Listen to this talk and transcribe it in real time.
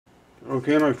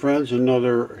Okay, my friends,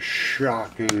 another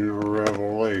shocking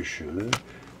revelation.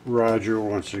 Roger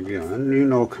once again. You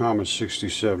know Comet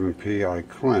 67P, I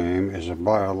claim, is a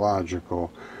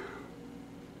biological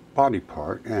body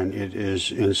part, and it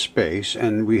is in space,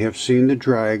 and we have seen the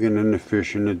dragon and the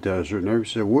fish in the desert, and everybody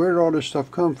said, where did all this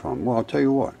stuff come from? Well, I'll tell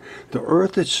you what. The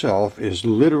Earth itself is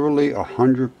literally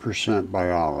 100%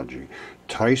 biology.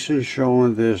 Tyson's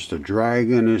showing this, the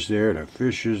dragon is there, the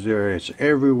fish is there, it's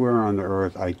everywhere on the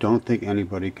Earth. I don't think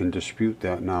anybody can dispute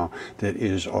that now that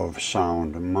is of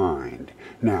sound mind.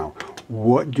 Now,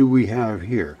 what do we have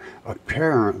here?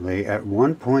 Apparently, at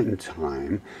one point in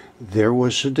time, there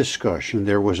was a discussion,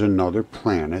 there was another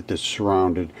planet that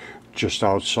surrounded just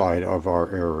outside of our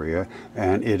area,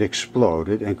 and it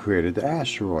exploded and created the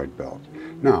asteroid belt.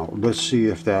 Now, let's see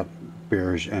if that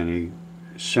bears any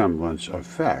semblance of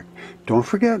fact. Don't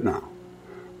forget now,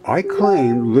 I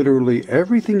claim literally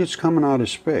everything that's coming out of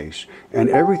space and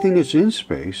everything that's in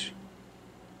space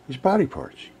is body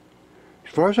parts.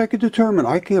 As far as I can determine,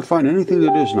 I can't find anything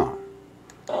that is not.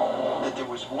 That there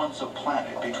was once a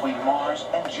planet between Mars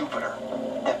and Jupiter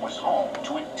that was home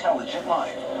to intelligent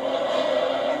life.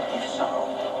 And if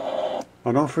so...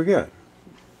 Now don't forget,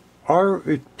 our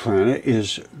planet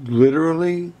is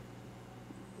literally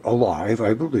alive,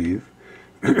 I believe.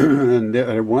 And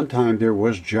at one time there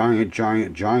was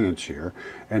giants here,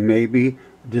 and maybe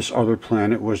this other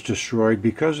planet was destroyed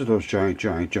because of those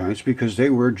giants, because they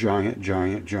were giant.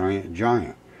 The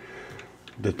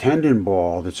tendon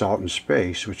ball that's out in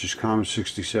space, which is Comet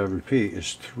 67P,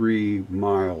 is 3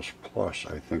 miles plus,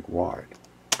 I think, wide.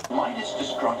 Lightest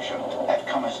destruction had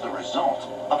come as the result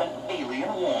of an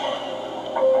alien war.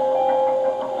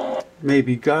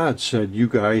 Maybe God said, you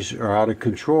guys are out of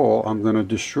control, I'm going to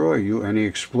destroy you, and he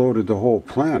exploded the whole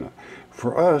planet.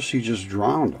 For us, he just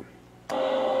drowned them.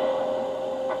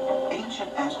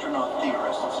 Ancient astronaut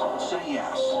theorists say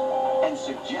yes, and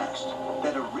suggest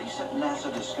that a recent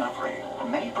NASA discovery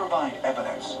may provide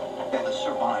evidence that the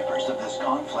survivors of this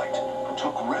conflict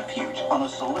took refuge on a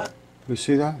celestial... You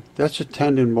see that? That's a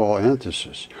tendon ball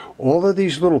antithesis. All of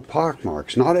these little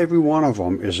pockmarks, not every one of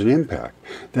them is an impact.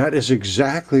 That is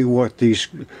exactly what these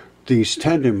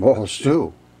tendon balls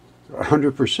do.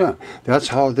 100%. That's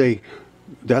how they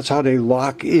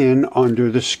lock in under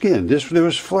the skin. There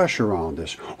was flesh around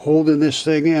this, holding this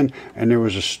thing in, and there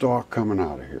was a stalk coming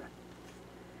out of here.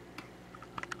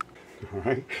 All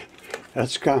right?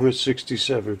 That's Comet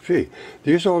 67P.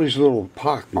 There's all these little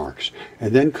pock marks,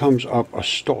 and then comes up a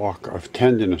stalk of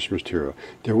tendinous material.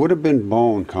 There would have been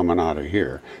bone coming out of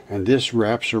here, and this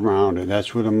wraps around, and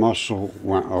that's where the muscle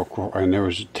went, and there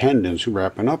was tendons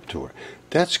wrapping up to it.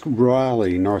 That's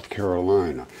Raleigh, North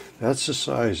Carolina. That's the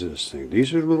size of this thing.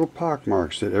 These are little pock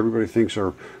marks that everybody thinks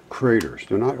are craters.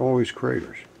 They're not always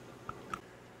craters.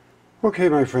 Okay,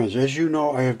 my friends, as you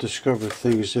know, I have discovered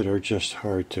things that are just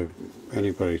hard to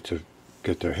anybody to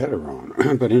get their head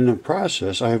around. But in the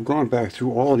process, I have gone back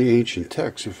through all the ancient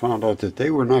texts and found out that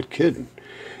they were not kidding.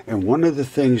 And one of the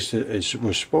things that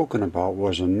was spoken about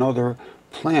was another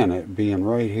planet being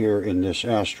right here in this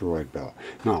asteroid belt.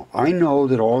 Now, I know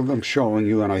that all of them showing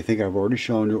you, and I think I've already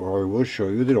shown you, or I will show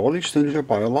you, that all these things are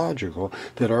biological,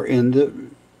 that are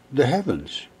in the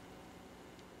heavens.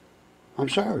 I'm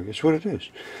sorry, it's what it is.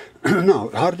 Now,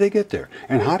 how did they get there?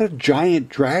 And how did a giant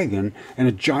dragon and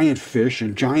a giant fish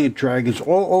and giant dragons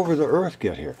all over the Earth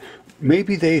get here?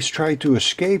 Maybe they tried to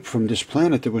escape from this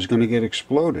planet that was going to get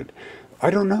exploded.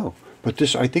 I don't know. But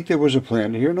I think there was a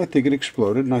planet here, and I think it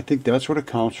exploded, and I think that's what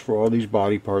accounts for all these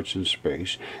body parts in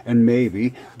space. And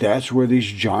maybe that's where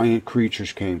these giant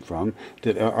creatures came from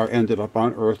that ended up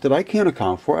on Earth that I can't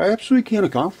account for. I absolutely can't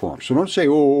account for them. So don't say,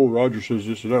 oh, Roger says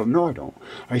this or that. No, I don't.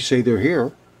 I say they're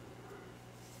here.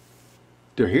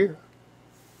 They're here.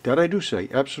 That I do say,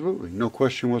 absolutely. No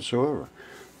question whatsoever.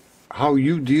 How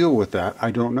you deal with that,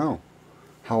 I don't know.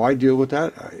 How I deal with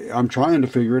that, I'm trying to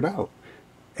figure it out.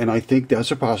 And I think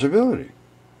that's a possibility.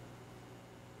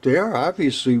 They are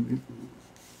obviously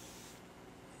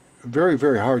very,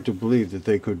 very hard to believe that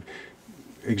they could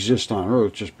exist on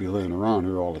Earth, just be laying around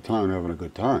here all the time, having a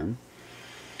good time.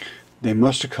 They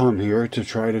must have come here to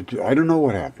try to do... I don't know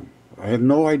what happened. I have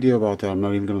no idea about that. I'm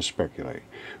not even going to speculate.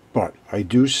 But I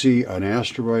do see an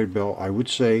asteroid belt. I would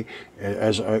say,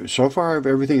 so far,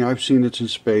 everything I've seen that's in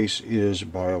space is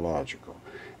biological.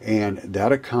 And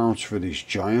that accounts for these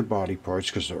giant body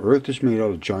parts, because the Earth is made out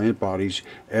of giant bodies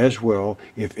as well.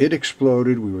 If it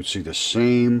exploded, we would see the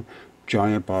same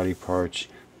giant body parts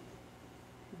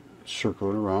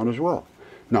circling around as well.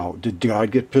 Now, did God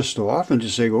get pissed off and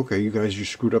just say, okay, you guys, you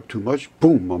screwed up too much,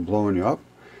 boom, I'm blowing you up?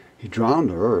 He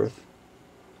drowned the Earth.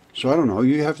 So I don't know,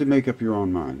 you have to make up your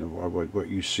own mind of what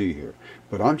you see here.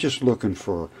 But I'm just looking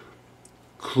for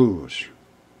clues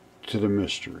to the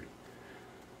mystery.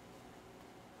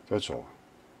 That's all.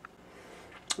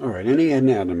 All right, any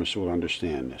anatomist will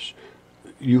understand this.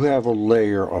 You have a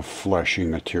layer of fleshy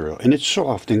material, and it's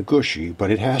soft and gushy,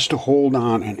 but it has to hold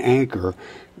on and anchor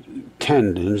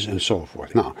tendons and so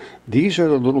forth. Now, these are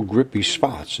the little grippy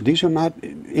spots. These are not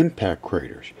impact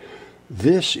craters.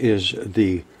 This is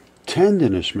the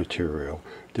tendinous material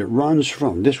that runs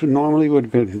from, this would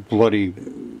have been bloody,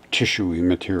 tissuey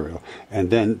material, and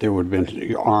then there would have been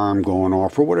your arm going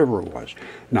off or whatever it was.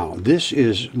 Now, this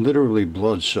is literally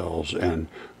blood cells and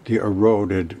the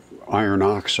eroded iron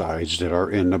oxides that are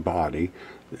in the body.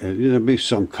 There'll be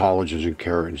some collagens and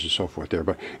keratins and so forth there,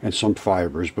 and some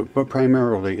fibers, but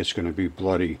primarily it's going to be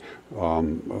bloody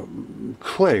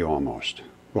clay almost.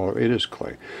 Well, it is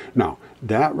clay. Now,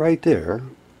 that right there,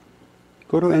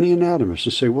 go to any anatomist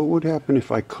and say, what would happen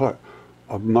if I cut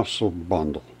a muscle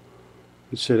bundle?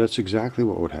 You'd say that's exactly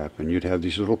what would happen. You'd have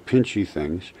these little pinchy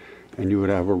things, and you would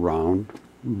have a round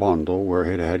bundle where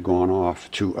it had gone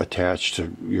off to attach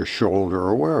to your shoulder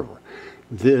or wherever.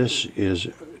 This is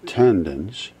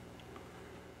tendons,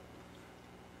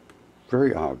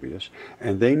 very obvious,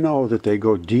 and they know that they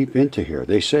go deep into here.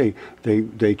 They say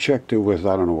they checked it with,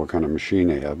 I don't know what kind of machine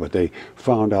they have, but they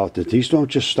found out that these don't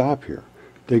just stop here.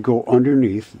 They go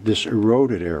underneath this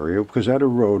eroded area, because that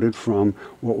eroded from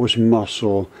what was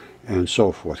muscle and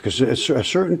so forth. Because at a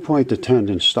certain point the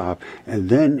tendons stop, and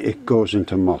then it goes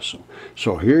into muscle.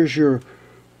 So here's your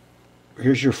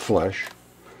flesh.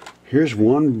 Here's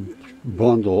one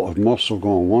bundle of muscle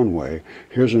going one way.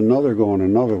 Here's another going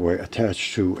another way,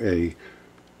 attached to a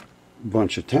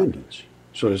bunch of tendons.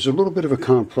 So there's a little bit of a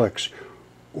complex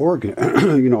organ,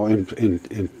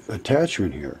 in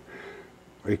attachment here.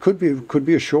 It could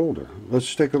be a shoulder.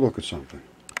 Let's take a look at something.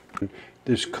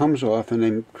 This comes off and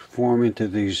they form into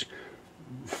these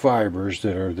fibers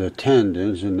that are the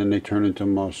tendons, and then they turn into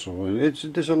muscle. And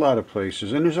there's a lot of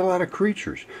places, and there's a lot of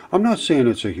creatures. I'm not saying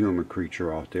it's a human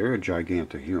creature out there, a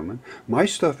gigantic human. My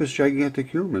stuff is gigantic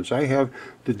humans. I have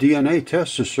the DNA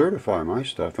tests to certify my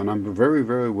stuff, and I'm very,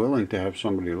 very willing to have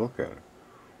somebody look at it.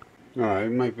 All right,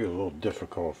 it might be a little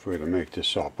difficult for you to make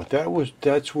this up, but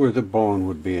that's where the bone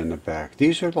would be in the back.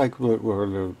 These are like where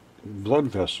the blood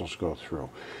vessels go through.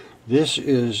 This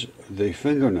is the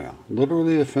fingernail,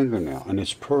 literally the fingernail, and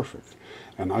it's perfect.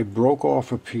 And I broke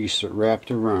off a piece that wrapped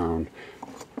around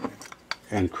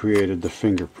and created the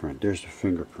fingerprint. There's the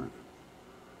fingerprint.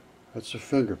 That's the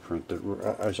fingerprint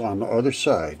that is on the other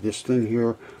side. This thing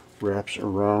here wraps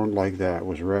around like that,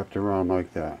 was wrapped around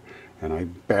like that. And I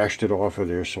bashed it off of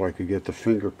there so I could get the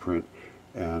fingerprint,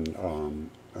 and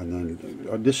then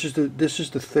this is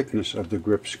the thickness of the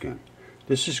grip skin.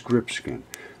 This is grip skin.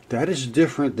 That is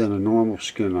different than a normal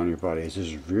skin on your body. It's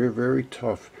just very, very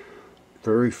tough,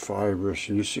 very fibrous,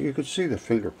 and you can see the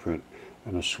fingerprint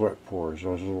and the sweat pores.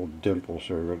 Those little dimples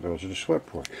those are the sweat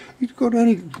pores. You could go to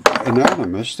any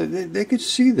anatomist; they could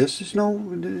see this.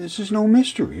 This is no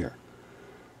mystery here.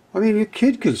 I mean, your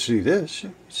kid can see this.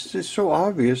 It's so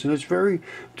obvious, and it's very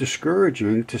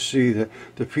discouraging to see that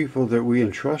the people that we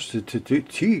entrusted to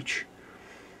teach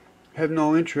have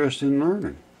no interest in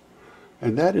learning.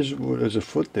 And that is, there's a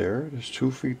foot there, there's 2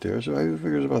 feet there, so I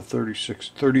figure it's about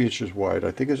 30 inches wide.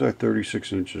 I think it's like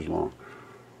 36 inches long.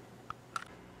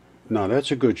 Now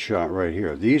that's a good shot right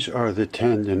here. These are the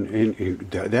tendon,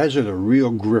 those are the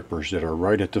real grippers that are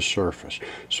right at the surface.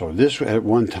 So this at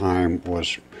one time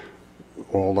was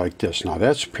all like this. Now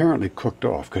that's apparently cooked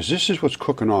off, because this is what's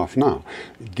cooking off now.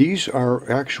 These are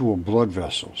actual blood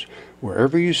vessels.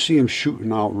 Wherever you see them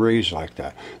shooting out rays like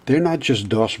that, they're not just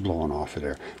dust blowing off of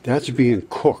there. That's being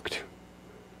cooked.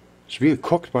 It's being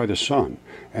cooked by the sun.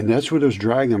 And that's where those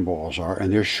Dragon Balls are,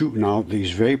 and they're shooting out these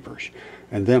vapors.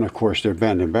 And then, of course, they're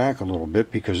bending back a little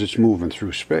bit because it's moving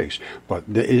through space. But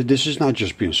this is not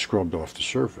just being scrubbed off the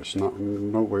surface. No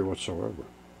way whatsoever.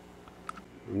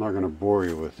 I'm not going to bore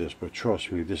you with this, but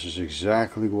trust me, this is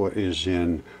exactly what is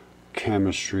in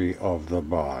chemistry of the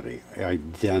body.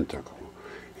 Identical.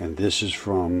 And this is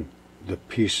from the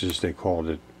pieces, they called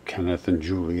it Kenneth and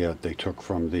Juliet, they took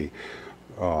from the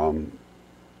Comet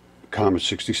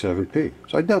 67P.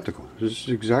 It's identical. It's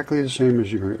exactly the same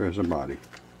as a body.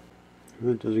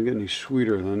 It doesn't get any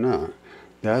sweeter than that.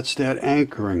 That's that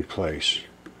anchoring place.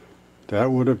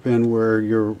 That would have been where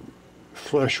your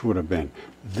flesh would have been.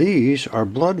 These are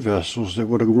blood vessels that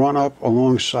would have run up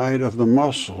alongside of the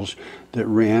muscles that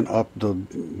ran up the,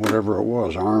 whatever it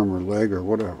was, arm or leg or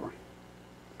whatever.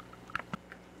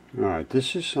 All right,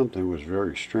 this is something that was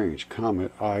very strange.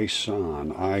 Comet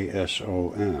ISON,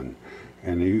 I-S-O-N.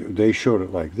 And they showed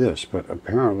it like this, but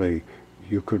apparently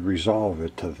you could resolve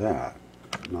it to that.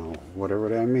 Now, whatever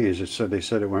that means, they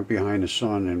said it went behind the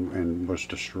sun and was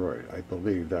destroyed. I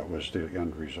believe that was the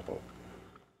end result.